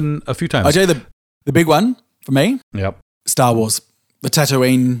it happen a few times. I tell you the big one for me, Yep. Star Wars. The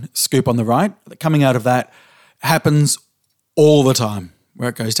Tatooine scoop on the right, coming out of that happens all the time, where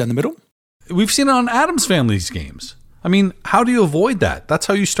it goes down the middle. We've seen it on Addams Family's games. I mean, how do you avoid that? That's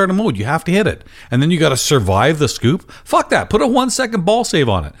how you start a mode. You have to hit it. And then you got to survive the scoop. Fuck that. Put a 1-second ball save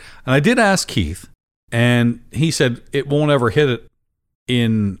on it. And I did ask Keith, and he said it won't ever hit it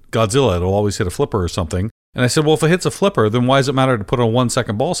in Godzilla. It'll always hit a flipper or something. And I said, well, if it hits a flipper, then why does it matter to put a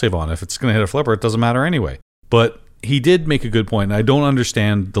 1-second ball save on it? If it's going to hit a flipper, it doesn't matter anyway. But he did make a good point, and I don't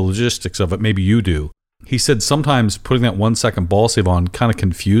understand the logistics of it. Maybe you do. He said sometimes putting that 1-second ball save on kind of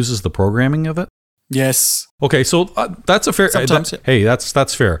confuses the programming of it. Yes. Okay, so that's a fair. Sometimes, hey,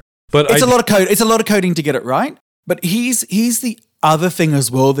 that's fair. But it's a lot of code. It's a lot of coding to get it right. But here's the other thing as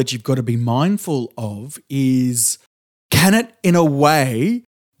well that you've got to be mindful of is, can it in a way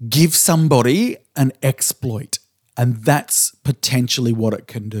give somebody an exploit? And that's potentially what it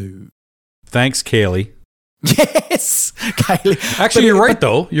can do. Thanks, Kaylee. Yes, Kaylee. Actually, you're right,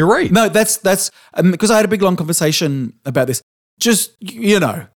 though. You're right. No, that's because I had a big long conversation about this. Just,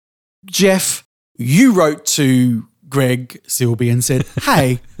 Jeff, you wrote to Greg Silby and said,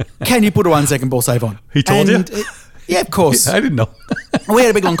 hey, can you put a 1-second ball save on? He told you? Yeah, of course. I didn't know. We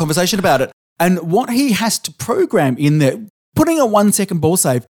had a big long conversation about it. And what he has to program in there, putting a 1-second ball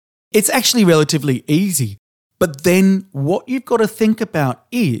save, it's actually relatively easy. But then what you've got to think about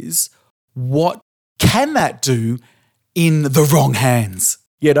is, what can that do in the wrong hands?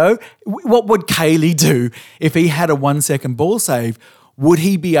 What would Kaylee do if he had a 1-second ball save? Would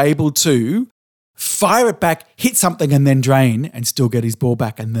he be able to fire it back, hit something and then drain and still get his ball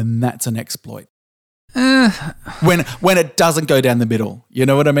back? And then that's an exploit. When it doesn't go down the middle, you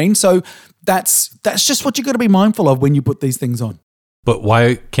know what I mean? So that's just what you got to be mindful of when you put these things on. But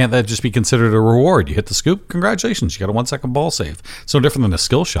why can't that just be considered a reward? You hit the scoop, congratulations, you got a 1-second ball save. It's no different than a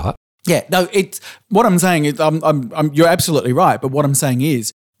skill shot. Yeah, no, it's what I'm saying is you're absolutely right. But what I'm saying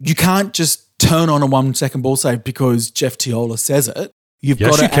is you can't just turn on a 1-second ball save because Jeff Teola says it. You've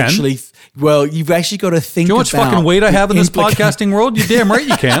got to actually, you've actually got to think about. Do you know how much fucking weight I have in this podcasting world? You're damn right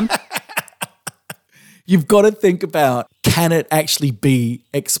you can. You've got to think about, can it actually be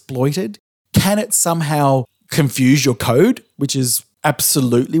exploited? Can it somehow confuse your code, which is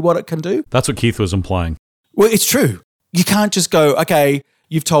absolutely what it can do? That's what Keith was implying. Well, it's true. You can't just go, okay,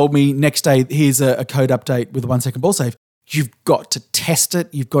 you've told me next day, here's a code update with a 1-second ball save. You've got to test it.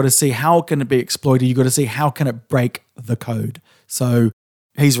 You've got to see how can it be exploited. You've got to see how can it break the code. So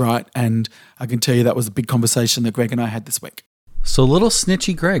he's right. And I can tell you that was a big conversation that Greg and I had this week. So little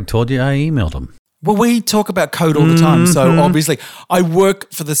snitchy Greg told you I emailed him. Well, we talk about code all the time. So obviously I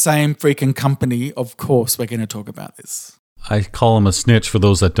work for the same freaking company. Of course, we're going to talk about this. I call him a snitch for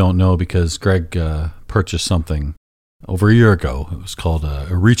those that don't know because Greg purchased something over a year ago. It was called a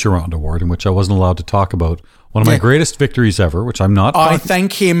Reach Around Award, in which I wasn't allowed to talk about one of my greatest victories ever, which I'm not. I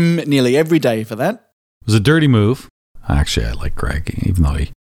thank him nearly every day for that. It was a dirty move. Actually, I like Greg, even though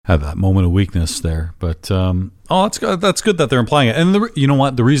he had that moment of weakness there. But, that's good. That's good that they're implying it. And you know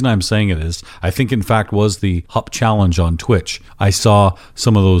what? The reason I'm saying it is, I think, in fact, was the Hup Challenge on Twitch. I saw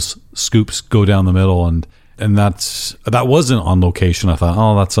some of those scoops go down the middle, and that wasn't on location. I thought,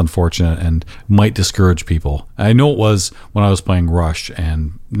 oh, that's unfortunate and might discourage people. I know it was when I was playing Rush,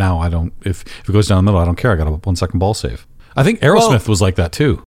 and now I don't. If it goes down the middle, I don't care. I got a 1-second ball save. I think Aerosmith was like that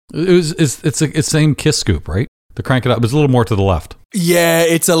too. It's the same Kiss scoop, right? To crank it up, it's a little more to the left. Yeah,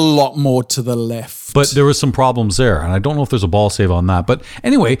 it's a lot more to the left. But there was some problems there, and I don't know if there's a ball save on that. But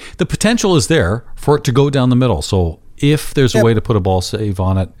anyway, the potential is there for it to go down the middle. So if there's a way to put a ball save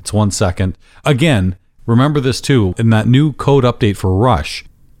on it, it's 1 second. Again, remember this too, in that new code update for Rush,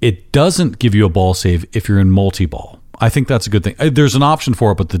 it doesn't give you a ball save if you're in multi-ball. I think that's a good thing. There's an option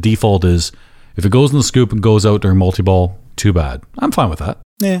for it, but the default is If it goes in the scoop and goes out during multi-ball, too bad. I'm fine with that.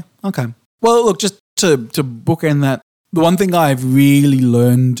 Yeah, okay. Well, look, just to bookend that, the one thing I've really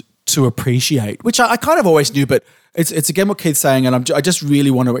learned to appreciate, which I kind of always knew, but it's again what Keith's saying, and I just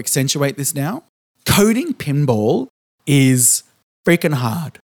really want to accentuate this now. Coding pinball is freaking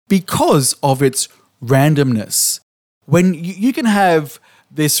hard because of its randomness. When you can have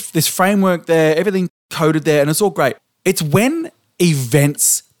this framework there, everything coded there, and it's all great. It's when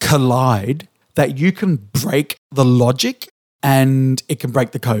events collide that you can break the logic and it can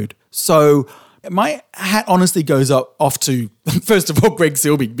break the code. So my hat honestly goes off to, first of all, Greg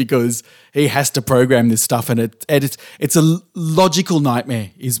Silby, because he has to program this stuff, and it's a logical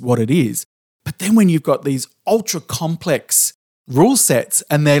nightmare is what it is. But then when you've got these ultra complex rule sets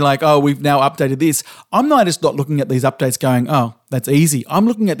and they're like, oh, we've now updated this, I'm not just not looking at these updates going, oh, that's easy. I'm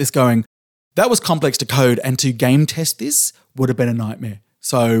looking at this going, that was complex to code, and to game test this would have been a nightmare.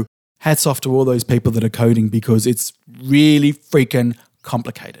 So hats off to all those people that are coding, because it's really freaking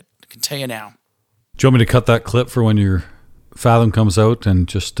complicated. I can tell you now. Do you want me to cut that clip for when your Fathom comes out, and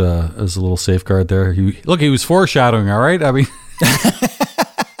just as a little safeguard there? He was foreshadowing, all right? I mean...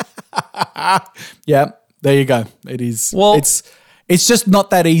 Yeah, there you go. It is. Well, it's just not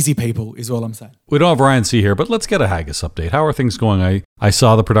that easy, people, is all I'm saying. We don't have Ryan C here, but let's get a Haggis update. How are things going? I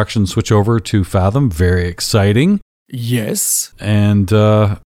saw the production switch over to Fathom. Very exciting. Yes. And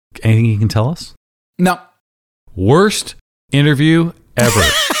anything you can tell us? No. Worst interview ever.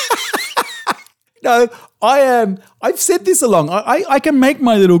 No, I've said this along. I can make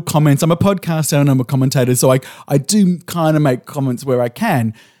my little comments. I'm a podcaster and I'm a commentator, so I do kind of make comments where I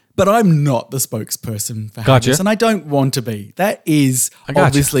can. But I'm not the spokesperson for Haggis, and I don't want to be. That is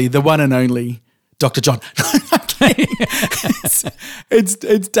obviously the one and only Dr. John.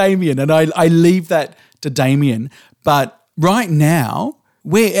 it's Damien, and I leave that to Damien. But right now,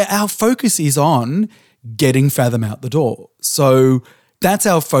 our focus is on getting Fathom out the door. So that's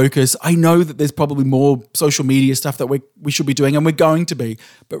our focus. I know that there's probably more social media stuff that we should be doing, and we're going to be.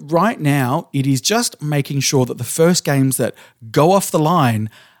 But right now, it is just making sure that the first games that go off the line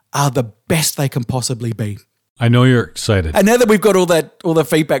are the best they can possibly be. I know you're excited. And now that we've got all the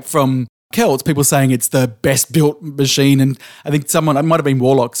feedback from Kel, it's people saying it's the best built machine. And I think it might have been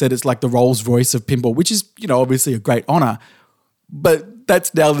Warlock, said it's like the Rolls Royce of pinball, which is, obviously a great honor. But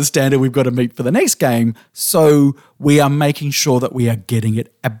that's now the standard we've got to meet for the next game. So we are making sure that we are getting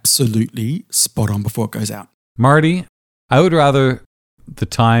it absolutely spot on before it goes out. Marty, I would rather the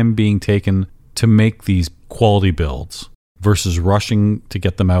time being taken to make these quality builds versus rushing to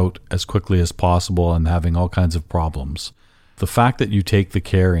get them out as quickly as possible and having all kinds of problems. The fact that you take the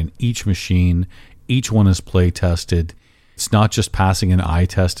care in each machine, each one is play tested. It's not just passing an eye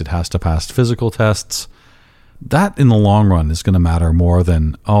test, it has to pass physical tests. That in the long run is going to matter more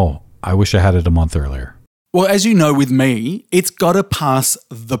than, oh, I wish I had it a month earlier. Well, as you know with me, it's got to pass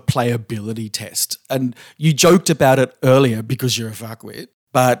the playability test. And you joked about it earlier because you're a fuckwit,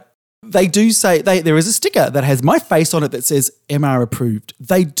 but they do say there is a sticker that has my face on it that says MR approved.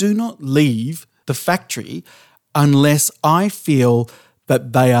 They do not leave the factory unless I feel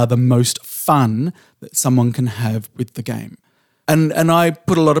that they are the most fun that someone can have with the game. And I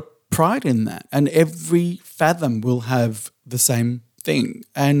put a lot of pride in that. And every Fathom will have the same thing.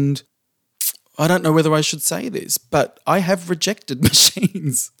 And I don't know whether I should say this, but I have rejected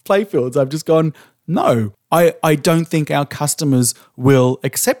machines, playfields. I've just gone, no, I don't think our customers will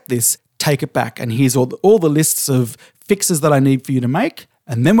accept this. Take it back, and here's all the lists of fixes that I need for you to make.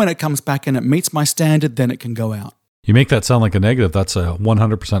 And then when it comes back and it meets my standard, then it can go out. You make that sound like a negative. That's a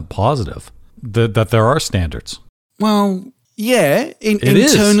 100% positive, that there are standards. Well, yeah,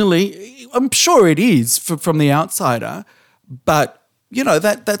 internally, I'm sure it is from the outsider, but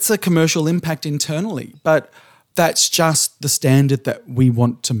that's a commercial impact internally. But that's just the standard that we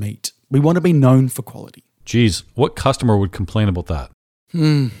want to meet. We want to be known for quality. Geez, what customer would complain about that?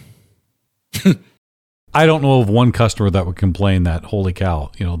 I don't know of one customer that would complain that, holy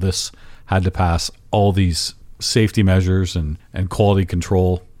cow, this had to pass all these safety measures and quality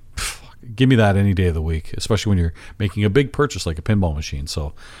control. Give me that any day of the week, especially when you're making a big purchase like a pinball machine.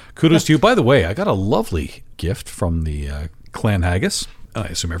 So kudos to you. By the way, I got a lovely gift from the Clan Haggis. I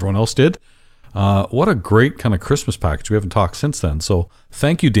assume everyone else did. What a great kind of Christmas package. We haven't talked since then. So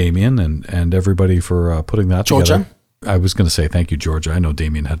thank you, Damien, and everybody for putting that together. I was going to say thank you, Georgia. I know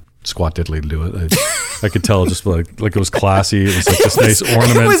Damien had squat diddly to do it. I could tell just like it was classy. It was like this nice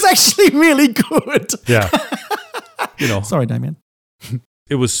ornament. It was actually really good. Yeah. Sorry, Damien.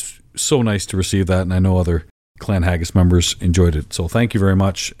 It was so nice to receive that, and I know other Clan Haggis members enjoyed it. So thank you very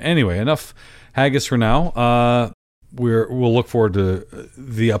much. Anyway, enough Haggis for now. we'll look forward to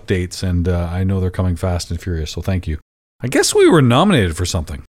the updates, and I know they're coming fast and furious. So thank you. I guess we were nominated for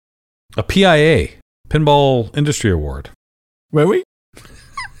something, a PIA, Pinball Industry Award. Were we?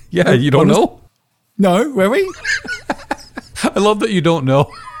 Yeah, you don't know? No, were we? I love that you don't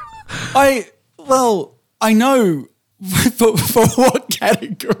know. I know for what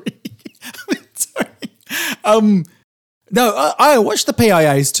category. Sorry. No, I watched the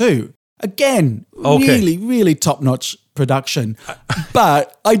PIAs too. Again, really, really top-notch production.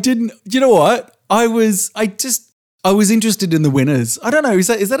 But I didn't. You know what? I was interested in the winners. I don't know. Is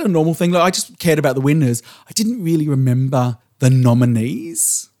that a normal thing? Like, I just cared about the winners. I didn't really remember the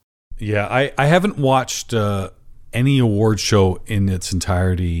nominees. Yeah, I haven't watched any award show in its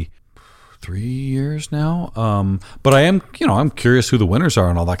entirety 3 years now. But I am, I'm curious who the winners are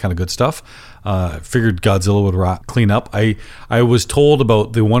and all that kind of good stuff. Figured Godzilla would clean up. I was told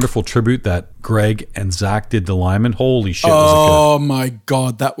about the wonderful tribute that Greg and Zach did to Lyman. Holy shit! Was it good. Oh my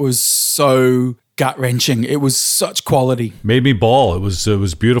God, that was so gut-wrenching. It was such quality. Made me bawl. It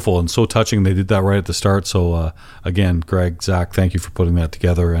was beautiful and so touching. They did that right at the start. So again, Greg, Zach, thank you for putting that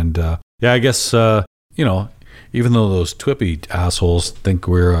together. And I guess even though those Twippy assholes think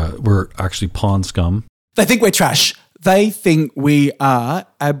we're actually pawn scum, they think we're trash. They think we are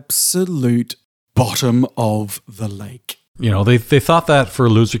absolute bottom of the lake. They thought that for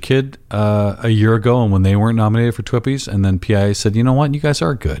Loser Kid a year ago, and when they weren't nominated for Twippies, and then PIA said, you know what, you guys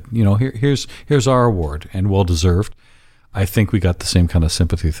are good. Here's our award, and well deserved. I think we got the same kind of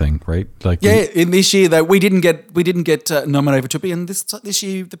sympathy thing, right? Like in this year that we didn't get nominated for Twippy, and this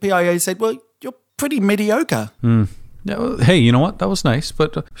year the PIA said, well, you're pretty mediocre. Yeah, hey, you know what? That was nice,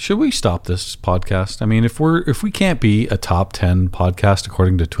 but should we stop this podcast? I mean, if we can't be a top 10 podcast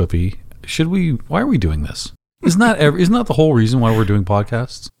according to Twippy, should we? Why are we doing this? Isn't that the whole reason why we're doing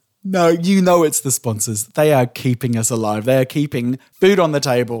podcasts? No, it's the sponsors. They are keeping us alive. They are keeping food on the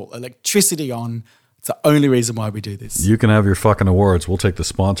table, electricity on. It's the only reason why we do this. You can have your fucking awards. We'll take the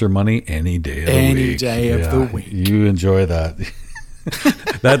sponsor money any day of the week. Any day of the week. You enjoy that.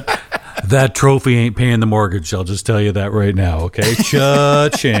 That trophy ain't paying the mortgage. I'll just tell you that right now, okay?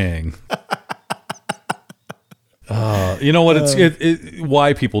 Cha-ching. You know what? It's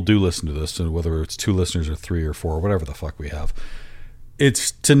why people do listen to this, and whether it's 2 listeners or 3 or 4, whatever the fuck we have.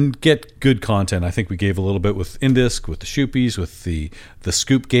 It's to get good content. I think we gave a little bit with Indisc, with the Shoopies, with the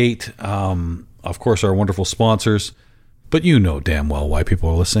Scoopgate, of course, our wonderful sponsors. But you know damn well why people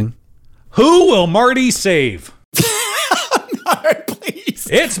are listening. Who will Marty save? No, please.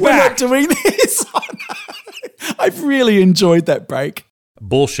 It's We're back. not doing this. I've really enjoyed that break.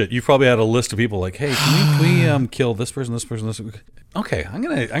 Bullshit. You probably had a list of people like, hey, can we kill this person, this person, this? Okay, I'm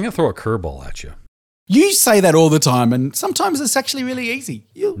gonna throw a curveball at you. You say that all the time, and sometimes it's actually really easy.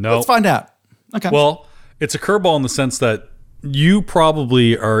 Let's find out. Okay. Well, it's a curveball in the sense that you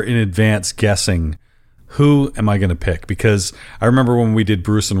probably are in advance guessing who am I going to pick? Because I remember when we did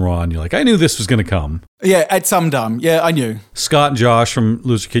Bruce and Ron, you're like, I knew this was going to come. Yeah, at some time. Yeah, I knew. Scott and Josh from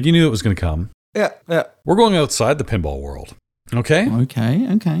Loser Kid, you knew it was going to come. Yeah. We're going outside the pinball world. Okay?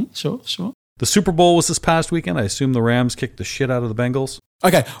 Okay. Sure. The Super Bowl was this past weekend. I assume the Rams kicked the shit out of the Bengals.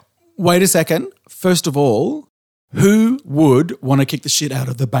 Okay, wait a second. First of all, who would want to kick the shit out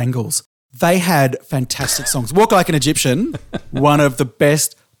of the Bengals? They had fantastic songs. Walk Like an Egyptian, one of the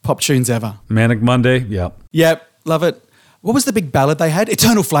best pop tunes ever. Manic Monday, yeah. Yep, love it. What was the big ballad they had?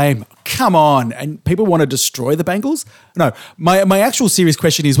 Eternal Flame. Come on. And people want to destroy the Bengals? No, my actual serious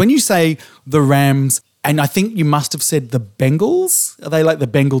question is, when you say the Rams, and I think you must have said the Bengals, are they like the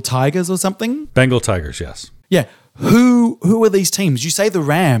Bengal Tigers or something? Bengal Tigers, yes. Yeah. Who are these teams? You say the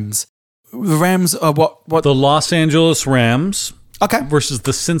Rams. The Rams are what? The Los Angeles Rams Okay. versus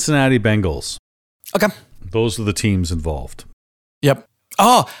the Cincinnati Bengals. Okay. Those are the teams involved. Yep.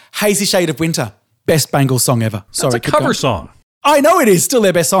 Oh, Hazy Shade of Winter. Best Bengals song ever. Sorry, That's a cover song. I know it is. Still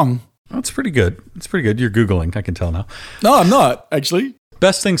their best song. That's pretty good. It's pretty good. You're Googling. I can tell now. No, I'm not, actually.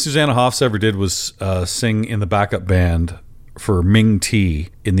 Best thing Susanna Hoffs ever did was sing in the backup band for Ming T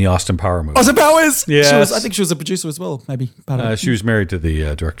in the Austin Power movie. Austin Powers? Yes. I think she was a producer as well, maybe. She was married to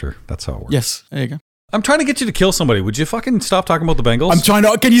the director. That's how it works. Yes, there you go. I'm trying to get you to kill somebody. Would you fucking stop talking about the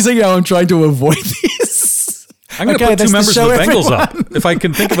Bengals? Can you see how I'm trying to avoid this? I'm going to put 2 members of the Bengals up. If I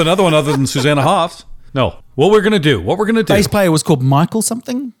can think of another one other than Susanna Hoffs. No. What we're going to do. Bass player was called Michael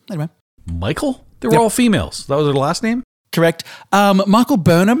something. Anyway. Michael? They were all females. That was their last name? Correct. Michael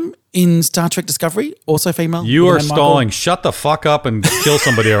Burnham in Star Trek Discovery, also female. You are stalling. Shut the fuck up and kill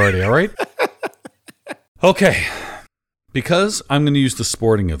somebody already, all right? Okay. Because I'm going to use the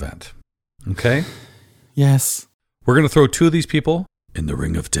sporting event. Okay? Yes. We're going to throw 2 of these people in the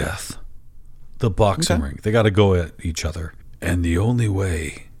ring of death. The boxing ring. They got to go at each other. And the only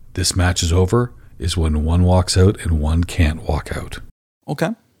way this match is over is when one walks out and one can't walk out. Okay.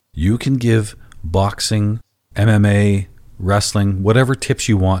 You can give boxing, MMA, wrestling, whatever tips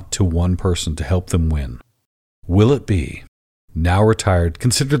you want to one person to help them win. Will it be, now retired,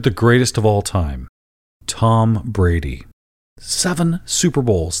 considered the greatest of all time, Tom Brady? 7 Super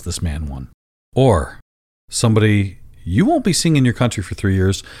Bowls this man won. Or somebody you won't be seeing in your country for 3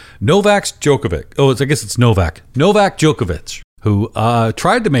 years, Novak Djokovic. Oh, I guess it's Novak. Novak Djokovic, who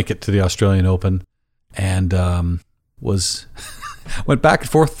tried to make it to the Australian Open and was went back and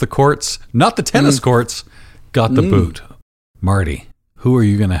forth the courts, not the tennis courts, got the boot. Marty, who are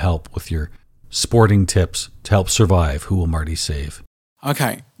you going to help with your sporting tips to help survive? Who will Marty save?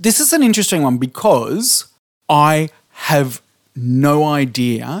 Okay. This is an interesting one because I have no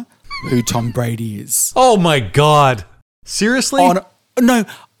idea who Tom Brady is. Oh my God. Seriously? No,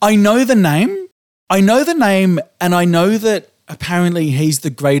 I know the name. And I know that apparently he's the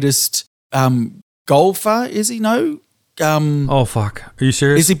greatest golfer. Is he? No? Oh, fuck. Are you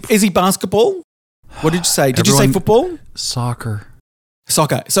serious? Is he basketball? What did you say? Did you say football? Soccer.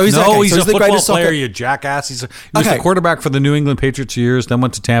 Soccer. So he's he's a the football greatest player, soccer. you jackass. He was the quarterback for the New England Patriots years, then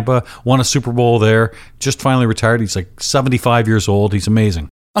went to Tampa, won a Super Bowl there, just finally retired. He's like 75 years old. He's amazing.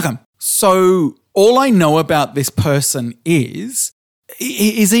 Okay. So all I know about this person is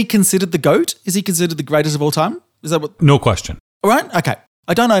he considered the GOAT? Is he considered the greatest of all time? Is that what? No question. All right. Okay.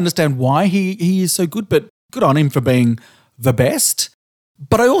 I don't understand why he is so good, but good on him for being the best.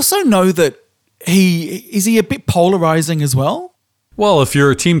 But I also know that is he a bit polarizing as well? Well, if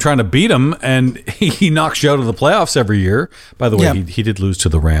you're a team trying to beat him and he knocks you out of the playoffs every year, by the way, he did lose to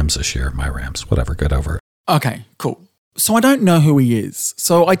the Rams this year. My Rams, whatever, get over it. Okay, cool. So I don't know who he is.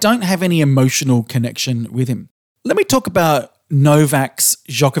 So I don't have any emotional connection with him. Let me talk about Novak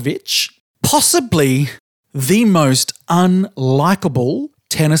Djokovic, possibly the most unlikable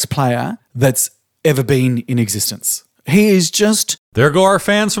tennis player that's ever been in existence. He is just... There go our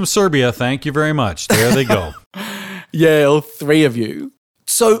fans from Serbia. Thank you very much. There they go. Yeah, all 3 of you.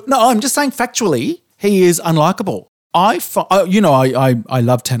 So, no, I'm just saying factually, he is unlikable. I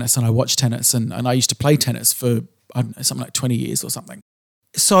love tennis and I watch tennis and I used to play tennis for, I don't know, something like 20 years or something.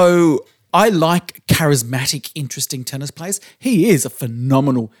 So I like charismatic, interesting tennis players. He is a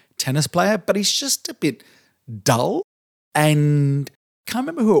phenomenal tennis player, but he's just a bit dull. And can't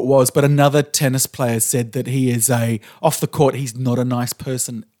remember who it was, but another tennis player said that he is off the court, he's not a nice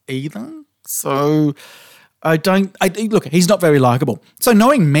person either. So... look, he's not very likable. So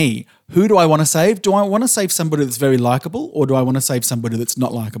knowing me, who do I want to save? Do I want to save somebody that's very likable or do I want to save somebody that's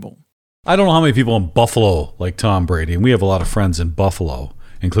not likable? I don't know how many people in Buffalo like Tom Brady, and we have a lot of friends in Buffalo,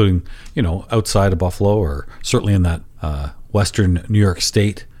 including, outside of Buffalo or certainly in that western New York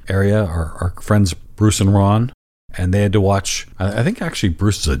State area, our friends Bruce and Ron, and they had to watch, I think actually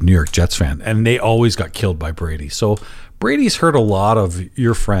Bruce is a New York Jets fan, and they always got killed by Brady. So Brady's hurt a lot of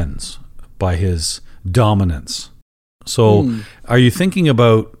your friends by his dominance. So are you thinking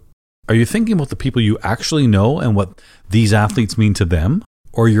about the people you actually know and what these athletes mean to them,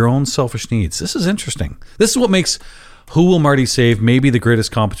 or your own selfish needs? This is interesting. This is what makes Who Will Marty Save maybe the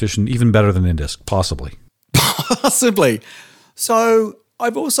greatest competition, even better than Indisc, possibly. Possibly. So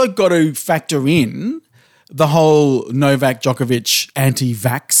I've also got to factor in the whole Novak Djokovic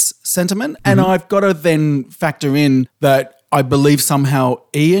anti-vax sentiment, and I've got to then factor in that I believe somehow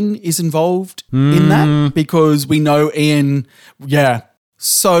Ian is involved in that because we know Ian,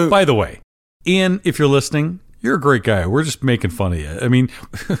 So, by the way, Ian, if you're listening, you're a great guy. We're just making fun of you. I mean,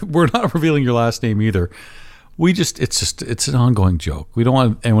 we're not revealing your last name either. It's an ongoing joke. We don't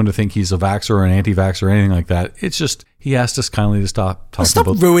want anyone to think he's a vaxxer or an anti-vaxxer or anything like that. It's just, he asked us kindly to stop talking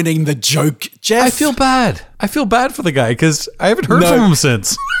about... Stop ruining the joke, Jeff. I feel bad. I feel bad for the guy because I haven't heard from him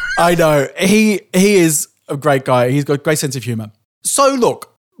since. I know. He is a great guy. He's got a great sense of humor. So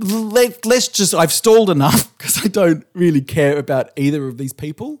look, let's just, I've stalled enough because I don't really care about either of these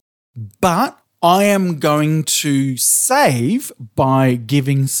people, but I am going to save by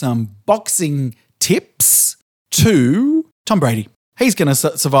giving some boxing tips to Tom Brady. He's going to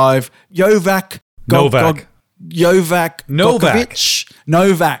survive Novak Djokovic.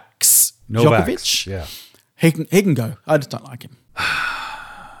 Yeah. He can go. I just don't like him.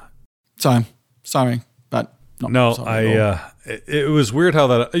 So, sorry. No, it was weird how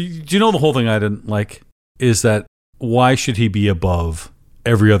that... Do you know the whole thing I didn't like is that why should he be above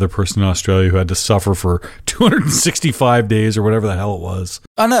every other person in Australia who had to suffer for 265 days or whatever the hell it was?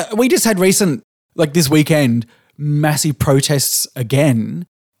 I know. We just had this weekend, massive protests again.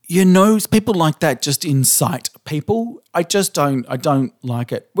 people like that just incite people. I don't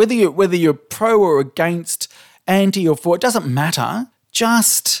like it. Whether you're pro or against, anti or for, it doesn't matter.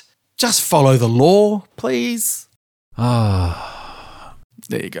 Just follow the law, please.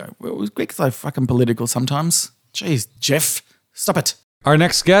 There you go. Well, it gets so fucking political sometimes. Jeez, Jeff, stop it. Our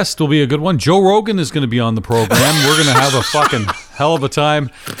next guest will be a good one. Joe Rogan is going to be on the program. We're going to have a fucking hell of a time.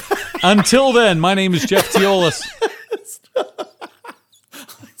 Until then, my name is Jeff Teolis.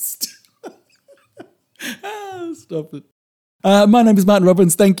 Stop it. My name is Martin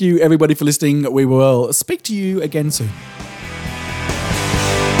Robbins. Thank you, everybody, for listening. We will speak to you again soon.